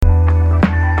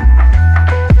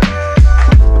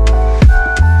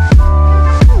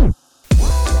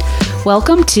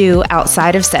Welcome to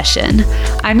Outside of Session.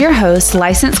 I'm your host,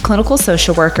 licensed clinical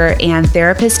social worker and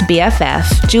therapist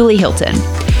BFF, Julie Hilton.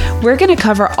 We're going to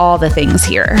cover all the things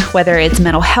here, whether it's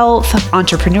mental health,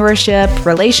 entrepreneurship,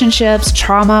 relationships,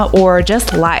 trauma, or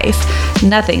just life.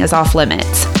 Nothing is off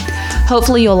limits.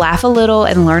 Hopefully you'll laugh a little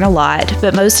and learn a lot,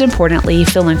 but most importantly,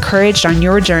 feel encouraged on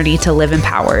your journey to live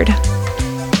empowered.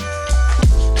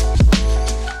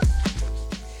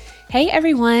 Hey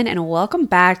everyone, and welcome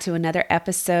back to another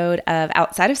episode of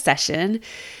Outside of Session.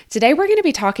 Today we're going to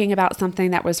be talking about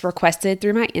something that was requested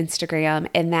through my Instagram,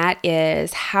 and that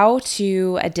is how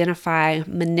to identify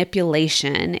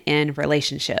manipulation in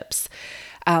relationships.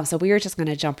 So we are just going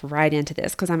to jump right into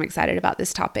this because I'm excited about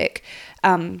this topic.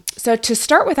 So to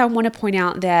start with, I want to point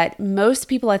out that most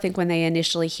people, I think when they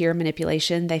initially hear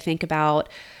manipulation, they think about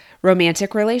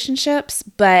romantic relationships,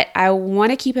 but I want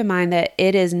to keep in mind that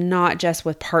it is not just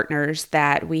with partners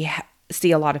that we see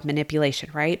a lot of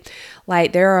manipulation, right?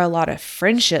 Like there are a lot of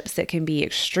friendships that can be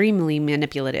extremely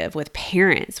manipulative with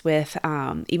parents, with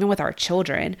even with our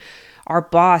children, our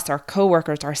boss, our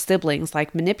coworkers, our siblings.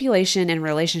 Like manipulation in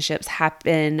relationships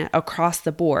happen across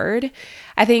the board.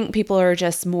 I think people are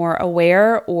just more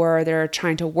aware, or they're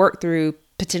trying to work through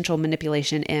potential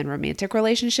manipulation in romantic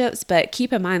relationships, but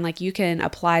keep in mind, like you can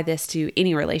apply this to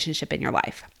any relationship in your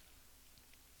life.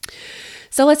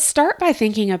 So let's start by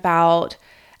thinking about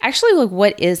actually like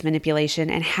what is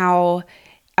manipulation and how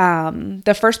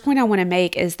the first point I want to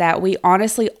make is that we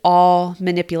honestly all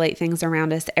manipulate things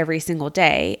around us every single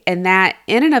day. And that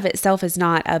in and of itself is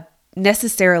not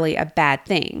necessarily a bad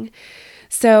thing.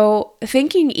 So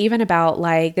thinking even about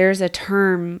like, there's a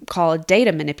term called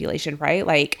data manipulation, right?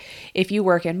 Like if you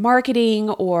work in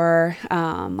marketing or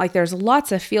like there's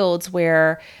lots of fields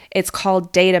where it's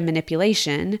called data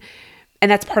manipulation, and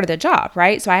that's part of the job,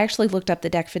 right? So I actually looked up the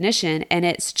definition, and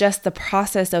it's just the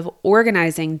process of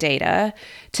organizing data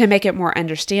to make it more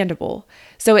understandable.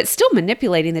 So it's still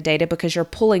manipulating the data because you're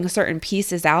pulling certain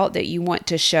pieces out that you want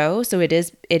to show. So it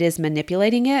is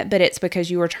manipulating it, but it's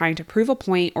because you are trying to prove a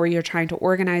point, or you're trying to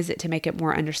organize it to make it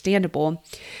more understandable.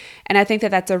 And I think that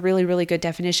that's a really, really good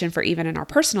definition for even in our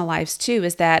personal lives too,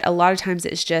 is that a lot of times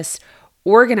it's just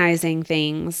organizing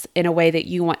things in a way that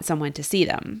you want someone to see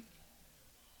them.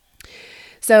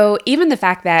 So even the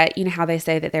fact that, you know how they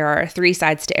say that there are three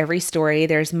sides to every story,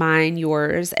 there's mine,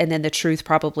 yours, and then the truth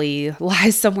probably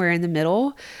lies somewhere in the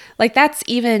middle. Like that's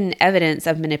even evidence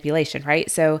of manipulation, right?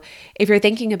 So if you're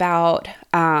thinking about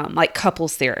like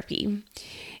couples therapy,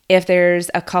 if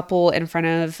there's a couple in front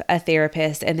of a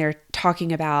therapist and they're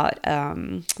talking about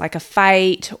like a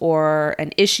fight or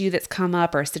an issue that's come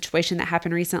up or a situation that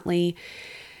happened recently,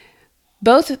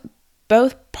 both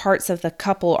parts of the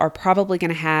couple are probably going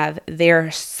to have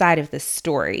their side of the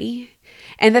story.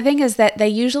 And the thing is that they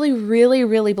usually really,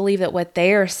 really believe that what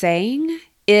they are saying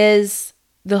is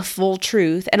the full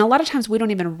truth. And a lot of times we don't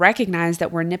even recognize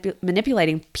that we're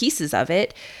manipulating pieces of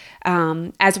it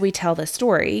as we tell the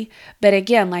story. But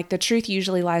again, like the truth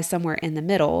usually lies somewhere in the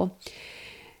middle.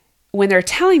 When they're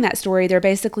telling that story, they're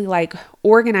basically like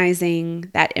organizing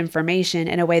that information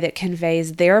in a way that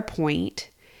conveys their point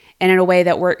and in a way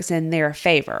that works in their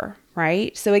favor,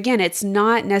 right? So again, it's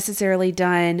not necessarily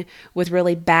done with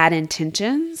really bad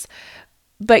intentions,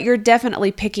 but you're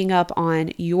definitely picking up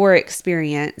on your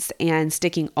experience and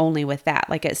sticking only with that.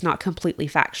 Like it's not completely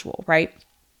factual, right?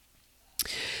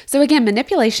 So again,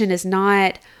 manipulation is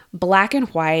not black and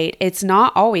white. It's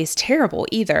not always terrible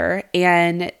either.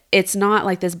 And it's not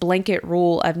like this blanket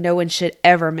rule of no one should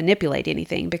ever manipulate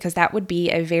anything, because that would be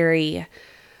a very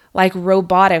like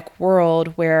robotic world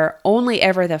where only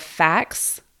ever the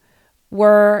facts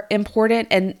were important,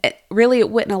 and it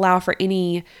wouldn't allow for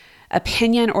any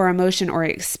opinion or emotion or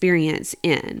experience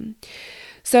in.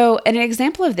 So an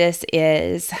example of this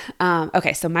is,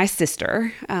 so my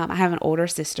sister, I have an older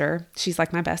sister. She's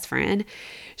like my best friend.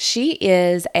 She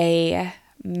is a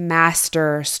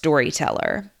master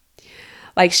storyteller.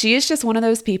 Like she is just one of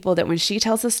those people that when she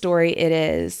tells a story, it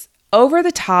is over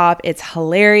the top, it's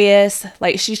hilarious.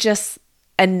 Like she's just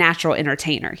a natural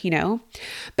entertainer, you know?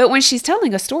 But when she's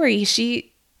telling a story,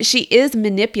 she is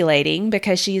manipulating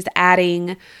because she's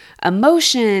adding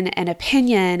emotion and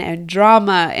opinion and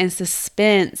drama and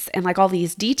suspense and like all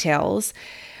these details.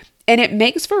 And it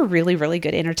makes for really, really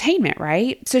good entertainment,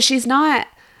 right? So she's not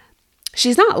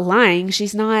lying.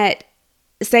 She's not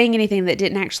saying anything that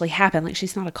didn't actually happen. Like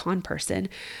she's not a con person.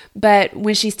 But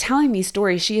when she's telling these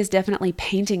stories, she is definitely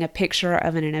painting a picture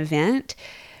of an event.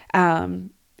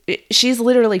 She's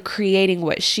literally creating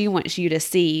what she wants you to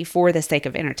see for the sake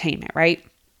of entertainment, right?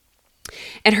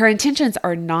 And her intentions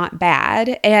are not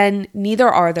bad, and neither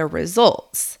are the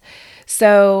results.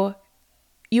 So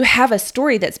you have a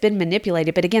story that's been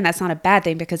manipulated, but again, that's not a bad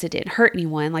thing because it didn't hurt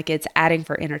anyone. Like it's adding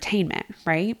for entertainment,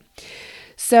 right?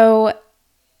 So,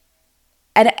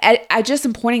 and I just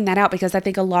am pointing that out because I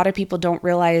think a lot of people don't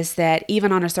realize that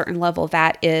even on a certain level,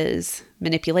 that is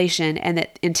manipulation and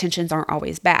that intentions aren't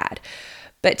always bad.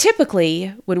 But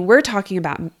typically, when we're talking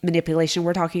about manipulation,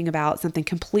 we're talking about something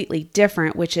completely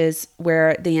different, which is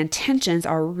where the intentions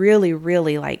are really,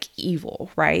 really like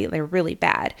evil, right? They're really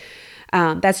bad.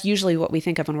 That's usually what we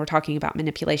think of when we're talking about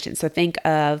manipulation. So think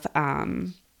of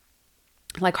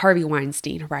like Harvey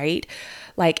Weinstein, right?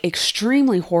 Like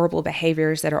extremely horrible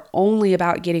behaviors that are only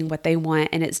about getting what they want,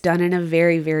 and it's done in a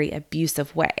very, very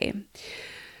abusive way.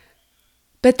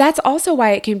 But that's also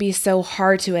why it can be so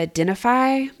hard to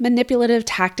identify manipulative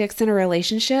tactics in a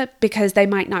relationship because they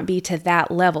might not be to that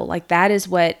level. Like that is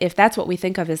what, if that's what we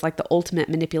think of as like the ultimate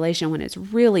manipulation when it's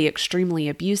really extremely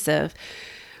abusive,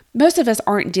 most of us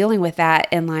aren't dealing with that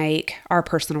in like our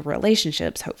personal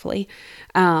relationships, hopefully.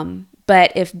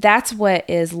 But if that's what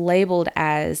is labeled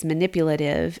as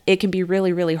manipulative, it can be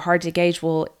really, really hard to gauge,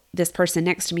 well, this person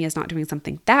next to me is not doing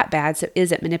something that bad. So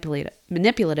is it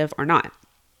manipulative or not?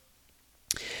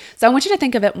 So I want you to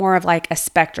think of it more of like a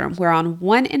spectrum where on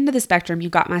one end of the spectrum,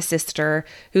 you've got my sister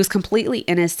who's completely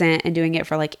innocent and doing it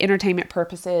for like entertainment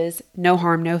purposes, no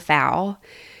harm, no foul.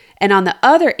 And on the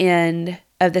other end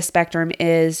of the spectrum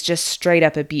is just straight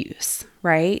up abuse,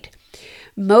 right?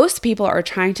 Most people are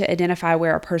trying to identify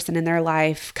where a person in their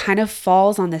life kind of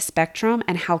falls on the spectrum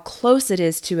and how close it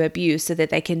is to abuse so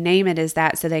that they can name it as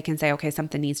that so they can say, okay,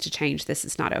 something needs to change. This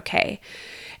is not okay.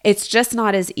 It's just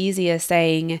not as easy as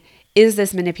saying, is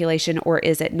this manipulation or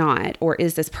is it not? Or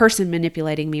is this person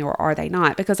manipulating me or are they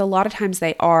not? Because a lot of times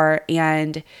they are,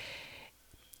 and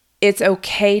it's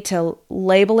okay to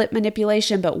label it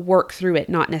manipulation, but work through it,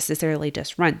 not necessarily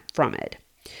just run from it.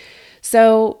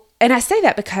 So, and I say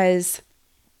that because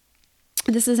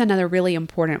this is another really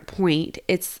important point.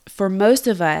 It's for most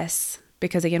of us,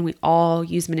 because again, we all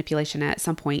use manipulation at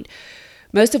some point.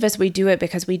 Most of us, we do it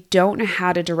because we don't know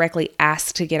how to directly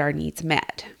ask to get our needs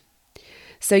met.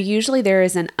 So usually there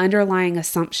is an underlying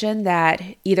assumption that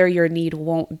either your need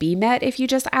won't be met if you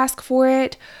just ask for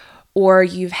it, or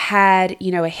you've had,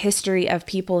 a history of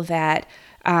people that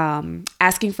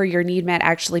asking for your need met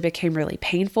actually became really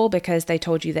painful because they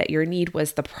told you that your need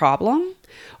was the problem,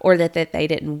 or that they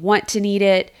didn't want to need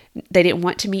it, they didn't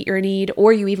want to meet your need,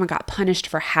 or you even got punished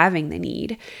for having the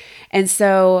need. And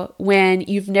so when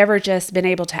you've never just been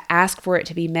able to ask for it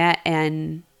to be met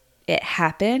and it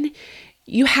happen,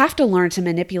 you have to learn to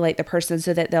manipulate the person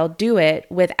so that they'll do it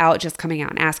without just coming out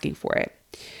and asking for it.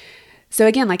 So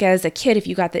again, like as a kid, if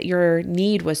you got that your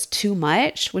need was too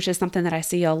much, which is something that I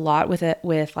see a lot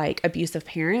with like abusive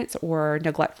parents or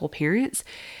neglectful parents,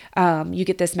 you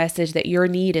get this message that your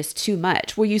need is too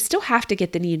much. Well, you still have to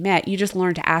get the need met. You just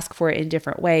learn to ask for it in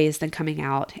different ways than coming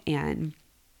out and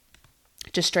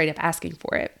just straight up asking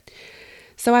for it.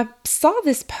 So I saw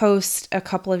this post a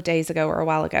couple of days ago or a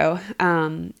while ago.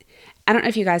 I don't know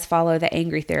if you guys follow The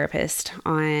Angry Therapist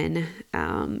on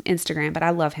Instagram, but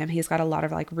I love him. He's got a lot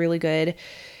of like really good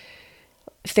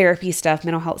therapy stuff,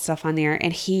 mental health stuff on there.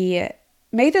 And he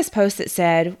made this post that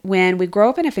said, when we grow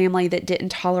up in a family that didn't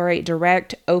tolerate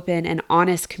direct, open, and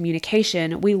honest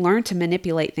communication, we learn to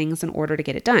manipulate things in order to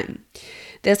get it done.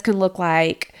 This can look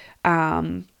like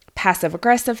passive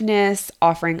aggressiveness,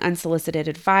 offering unsolicited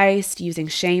advice, using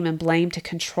shame and blame to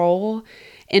control,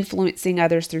 influencing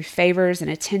others through favors and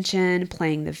attention,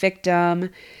 playing the victim.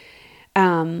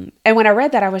 And when I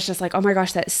read that, I was just like, oh my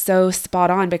gosh, that's so spot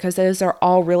on, because those are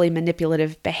all really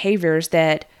manipulative behaviors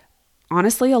that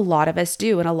honestly, a lot of us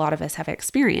do and a lot of us have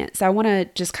experienced. So I want to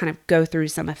just kind of go through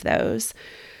some of those.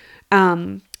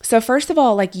 So first of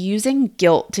all, like using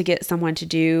guilt to get someone to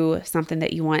do something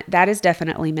that you want, that is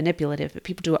definitely manipulative, but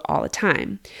people do it all the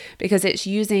time because it's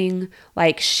using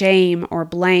like shame or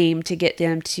blame to get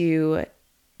them to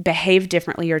behave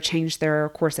differently or change their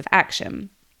course of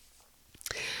action.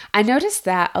 I noticed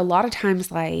that a lot of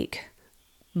times, like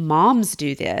moms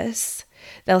do this.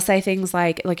 They'll say things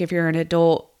like if you're an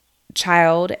adult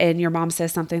child and your mom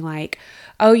says something like,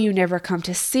 oh, you never come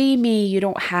to see me. You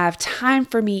don't have time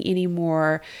for me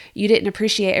anymore. You didn't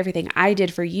appreciate everything I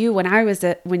did for you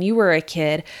when you were a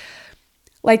kid.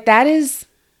 Like that is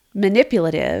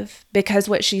manipulative because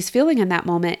what she's feeling in that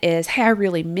moment is, hey, I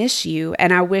really miss you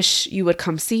and I wish you would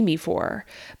come see me for.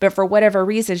 But for whatever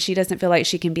reason, she doesn't feel like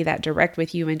she can be that direct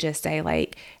with you and just say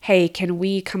like, hey, can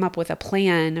we come up with a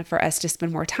plan for us to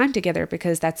spend more time together?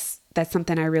 Because that's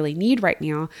something I really need right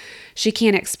now. She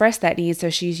can't express that need. So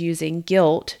she's using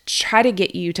guilt to try to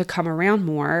get you to come around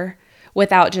more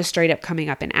without just straight up coming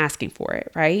up and asking for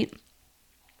it, right?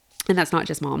 And that's not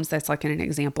just moms. That's like an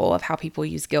example of how people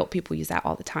use guilt. People use that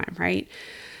all the time, right?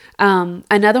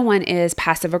 Another one is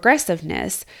passive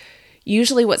aggressiveness.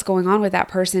 Usually what's going on with that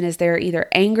person is they're either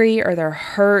angry or they're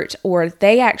hurt, or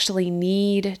they actually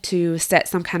need to set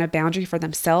some kind of boundary for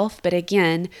themselves. But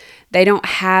again, they don't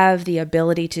have the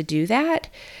ability to do that.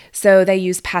 So they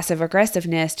use passive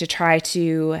aggressiveness to try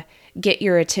to get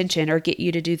your attention or get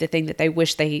you to do the thing that they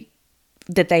wish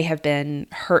that they have been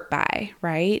hurt by,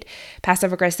 right?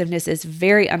 Passive aggressiveness is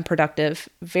very unproductive.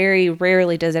 Very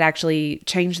rarely does it actually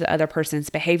change the other person's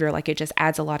behavior. Like, it just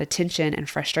adds a lot of tension and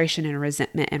frustration and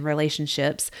resentment in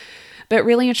relationships. But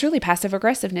really and truly, passive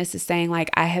aggressiveness is saying,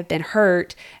 like, I have been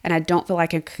hurt and I don't feel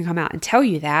like I can come out and tell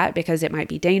you that because it might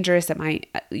be dangerous. It might,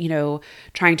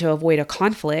 trying to avoid a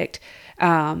conflict.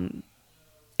 And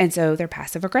so they're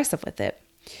passive aggressive with it.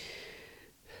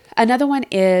 Another one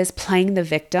is playing the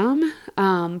victim.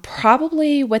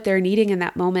 Probably what they're needing in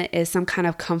that moment is some kind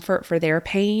of comfort for their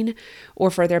pain,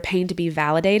 or for their pain to be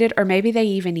validated, or maybe they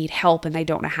even need help and they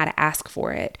don't know how to ask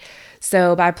for it.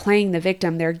 So by playing the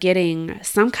victim, they're getting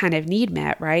some kind of need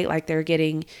met, right? Like, they're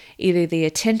getting either the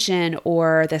attention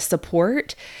or the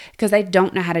support because they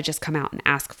don't know how to just come out and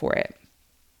ask for it.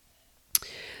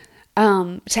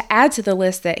 To add to the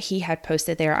list that he had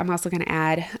posted there, I'm also going to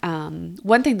add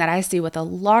one thing that I see with a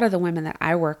lot of the women that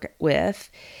I work with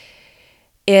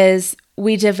is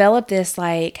we develop this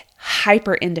like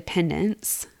hyper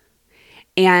independence,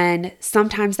 and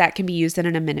sometimes that can be used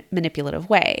in a manipulative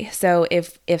way. So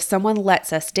if someone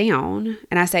lets us down,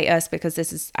 and I say us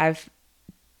because I've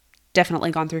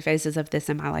definitely gone through phases of this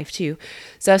in my life too.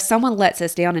 So if someone lets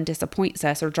us down and disappoints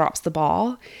us or drops the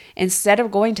ball, instead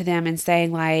of going to them and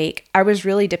saying like, I was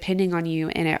really depending on you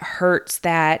and it hurts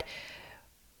that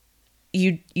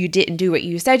you didn't do what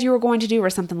you said you were going to do or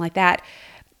something like that.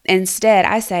 Instead,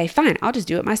 I say, fine, I'll just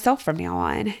do it myself from now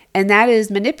on. And that is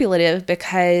manipulative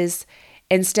because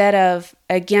instead of,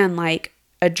 again, like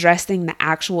addressing the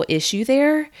actual issue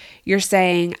there, you're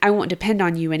saying, I won't depend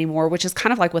on you anymore, which is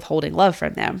kind of like withholding love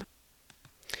from them.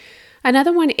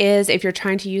 Another one is if you're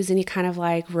trying to use any kind of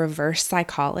like reverse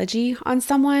psychology on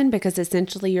someone, because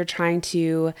essentially you're trying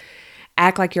to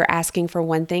act like you're asking for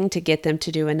one thing to get them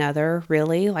to do another.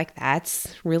 Really, like,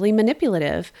 that's really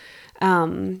manipulative.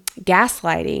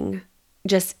 Gaslighting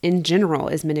just in general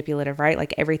is manipulative, right?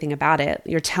 Like, everything about it.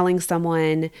 You're telling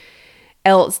someone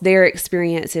else their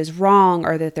experience is wrong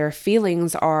or that their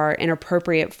feelings are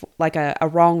inappropriate, like a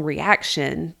wrong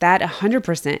reaction. That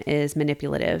 100% is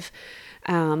manipulative.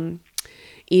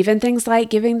 Even things like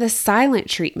giving the silent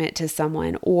treatment to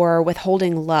someone or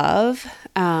withholding love,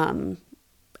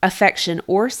 affection,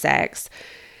 or sex,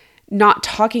 not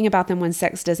talking about them when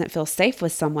sex doesn't feel safe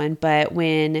with someone, but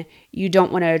when you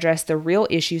don't want to address the real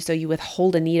issue, so you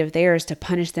withhold a need of theirs to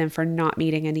punish them for not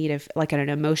meeting a need of, like, an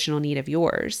emotional need of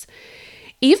yours.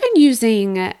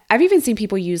 I've even seen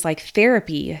people use like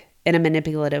therapy in a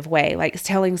manipulative way, like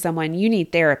telling someone you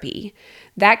need therapy.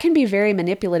 That can be very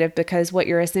manipulative because what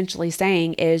you're essentially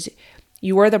saying is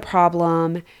you're the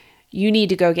problem, you need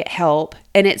to go get help.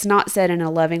 And it's not said in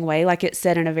a loving way, like it's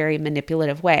said in a very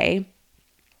manipulative way.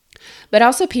 But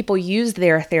also people use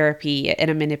their therapy in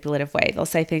a manipulative way. They'll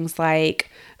say things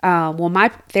like, well, my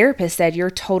therapist said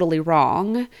you're totally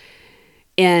wrong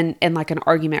in like an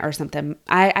argument or something.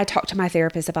 I talked to my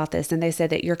therapist about this and they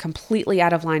said that you're completely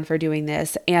out of line for doing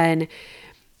this. And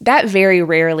that very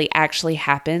rarely actually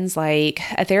happens. Like,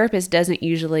 a therapist doesn't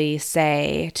usually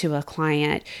say to a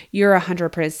client, you're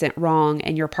 100% wrong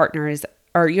and your partner is,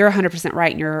 or you're 100%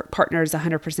 right and your partner is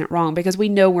 100% wrong, because we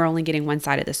know we're only getting one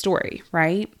side of the story,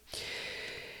 right?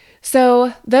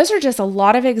 So those are just a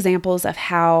lot of examples of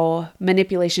how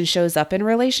manipulation shows up in a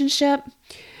relationship.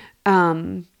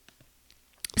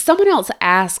 Someone else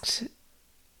asked,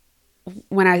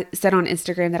 when I said on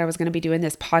Instagram that I was going to be doing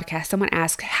this podcast, someone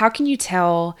asked, how can you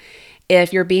tell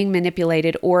if you're being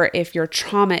manipulated or if your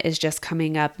trauma is just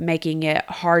coming up, making it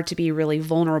hard to be really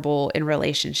vulnerable in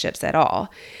relationships at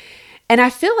all? And I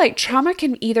feel like trauma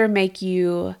can either make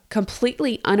you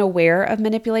completely unaware of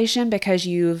manipulation because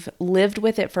you've lived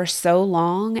with it for so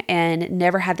long and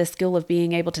never had the skill of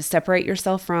being able to separate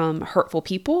yourself from hurtful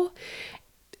people.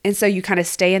 And so you kind of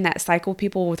stay in that cycle,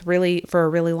 people for a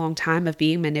really long time of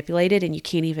being manipulated and you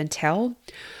can't even tell.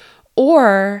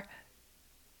 Or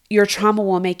your trauma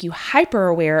will make you hyper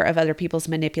aware of other people's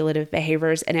manipulative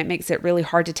behaviors, and it makes it really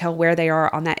hard to tell where they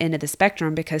are on that end of the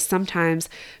spectrum, because sometimes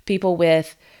people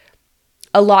with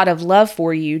a lot of love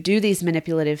for you do these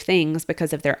manipulative things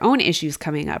because of their own issues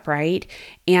coming up, right?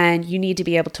 And you need to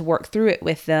be able to work through it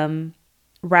with them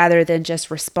rather than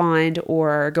just respond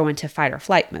or go into fight or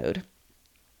flight mode.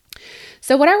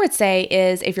 So what I would say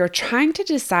is if you're trying to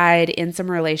decide in some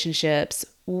relationships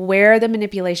where the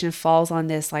manipulation falls on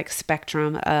this like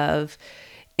spectrum of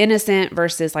innocent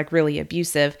versus like really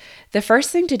abusive, the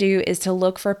first thing to do is to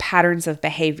look for patterns of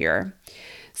behavior.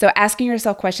 So asking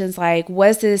yourself questions like,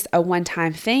 was this a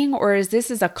one-time thing, or is this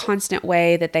a constant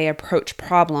way that they approach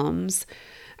problems?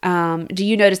 Do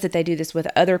you notice that they do this with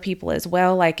other people as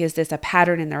well? Like, is this a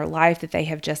pattern in their life that they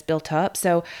have just built up?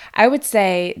 So I would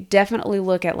say definitely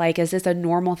look at like, is this a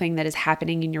normal thing that is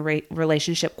happening in your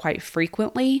relationship quite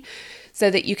frequently, so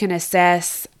that you can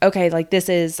assess, okay, like this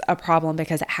is a problem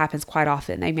because it happens quite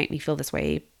often. They make me feel this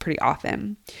way pretty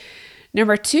often.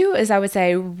 Number 2 is I would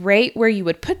say rate where you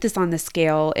would put this on the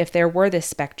scale if there were this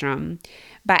spectrum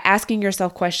by asking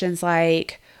yourself questions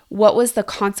like, what was the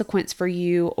consequence for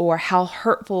you, or how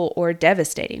hurtful or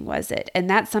devastating was it? And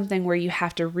that's something where you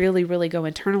have to really, really go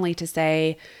internally to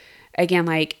say, again,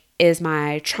 like, is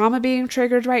my trauma being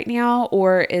triggered right now,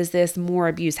 or is this more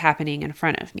abuse happening in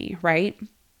front of me, right?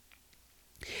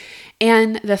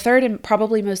 And the third and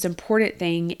probably most important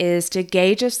thing is to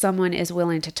gauge if someone is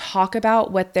willing to talk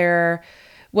about what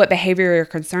behavior you're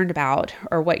concerned about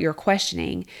or what you're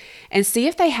questioning, and see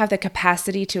if they have the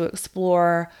capacity to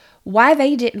explore why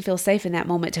they didn't feel safe in that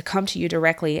moment to come to you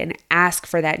directly and ask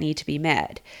for that need to be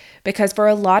met. Because for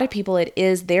a lot of people, it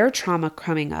is their trauma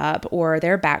coming up or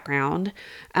their background.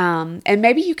 And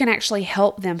maybe you can actually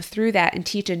help them through that and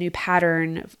teach a new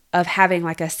pattern of having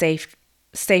like a safe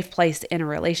place in a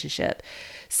relationship.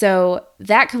 So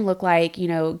that can look like,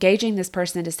 gauging this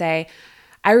person to say,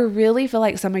 I really feel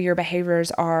like some of your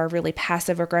behaviors are really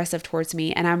passive aggressive towards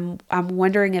me. And I'm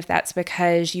wondering if that's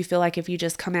because you feel like if you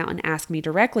just come out and ask me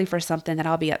directly for something that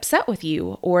I'll be upset with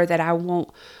you, or that I won't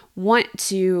want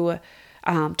to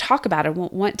talk about it,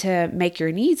 won't want to make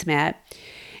your needs met.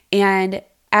 And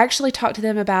actually talk to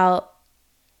them about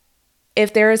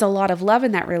if there is a lot of love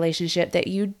in that relationship, that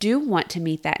you do want to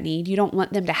meet that need. You don't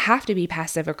want them to have to be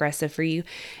passive aggressive for you,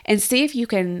 and see if you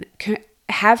can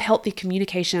have healthy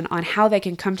communication on how they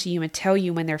can come to you and tell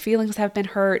you when their feelings have been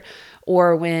hurt,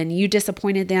 or when you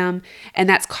disappointed them and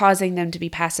that's causing them to be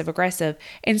passive aggressive,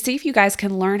 and see if you guys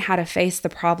can learn how to face the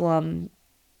problem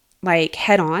like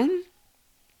head on.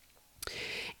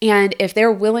 And if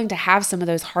they're willing to have some of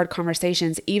those hard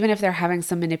conversations, even if they're having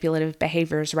some manipulative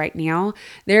behaviors right now,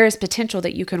 there is potential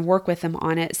that you can work with them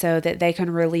on it so that they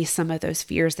can release some of those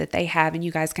fears that they have, and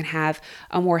you guys can have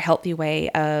a more healthy way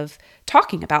of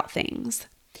talking about things.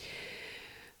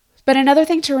 But another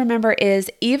thing to remember is,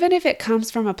 even if it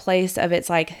comes from a place of it's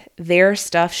like their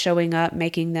stuff showing up,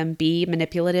 making them be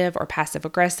manipulative or passive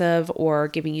aggressive or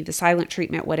giving you the silent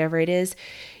treatment, whatever it is,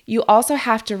 you also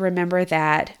have to remember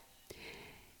that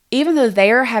even though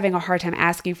they're having a hard time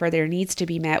asking for their needs to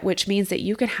be met, which means that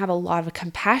you can have a lot of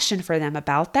compassion for them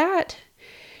about that,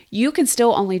 you can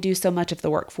still only do so much of the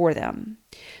work for them.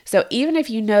 So even if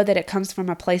you know that it comes from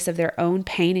a place of their own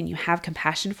pain and you have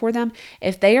compassion for them,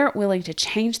 if they aren't willing to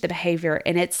change the behavior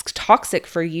and it's toxic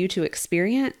for you to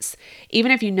experience,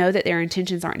 even if you know that their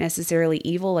intentions aren't necessarily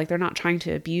evil, like they're not trying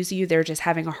to abuse you, they're just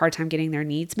having a hard time getting their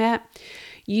needs met,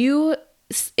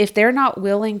 if they're not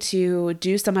willing to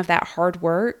do some of that hard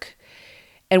work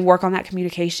and work on that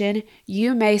communication,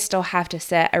 you may still have to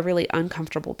set a really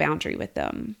uncomfortable boundary with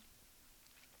them.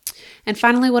 And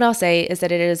finally, what I'll say is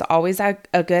that it is always a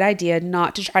good idea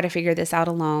not to try to figure this out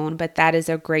alone, but that is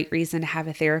a great reason to have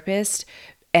a therapist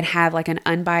and have like an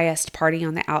unbiased party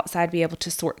on the outside be able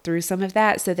to sort through some of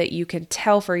that, so that you can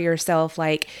tell for yourself,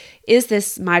 like, is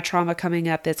this my trauma coming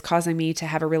up that's causing me to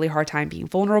have a really hard time being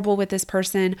vulnerable with this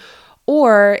person?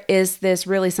 Or is this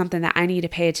really something that I need to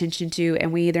pay attention to,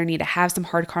 and we either need to have some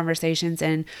hard conversations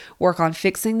and work on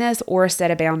fixing this, or set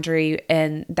a boundary,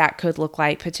 and that could look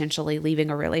like potentially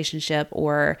leaving a relationship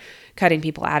or cutting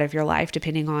people out of your life,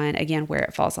 depending on, again, where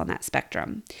it falls on that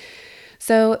spectrum.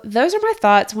 So those are my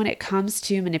thoughts when it comes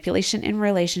to manipulation in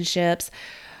relationships.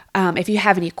 If you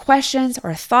have any questions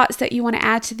or thoughts that you want to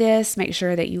add to this, make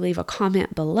sure that you leave a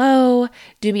comment below.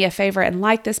 Do me a favor and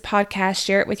like this podcast,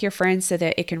 share it with your friends so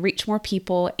that it can reach more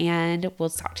people, and we'll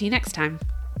talk to you next time.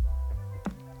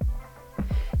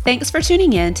 Thanks for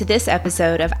tuning in to this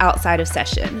episode of Outside of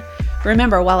Session.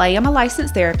 Remember, while I am a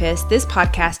licensed therapist, this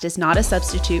podcast is not a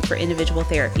substitute for individual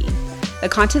therapy. The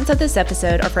contents of this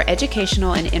episode are for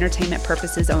educational and entertainment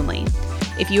purposes only.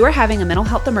 If you are having a mental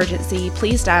health emergency,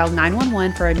 please dial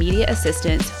 911 for immediate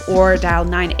assistance, or dial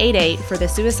 988 for the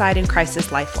Suicide and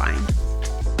Crisis Lifeline.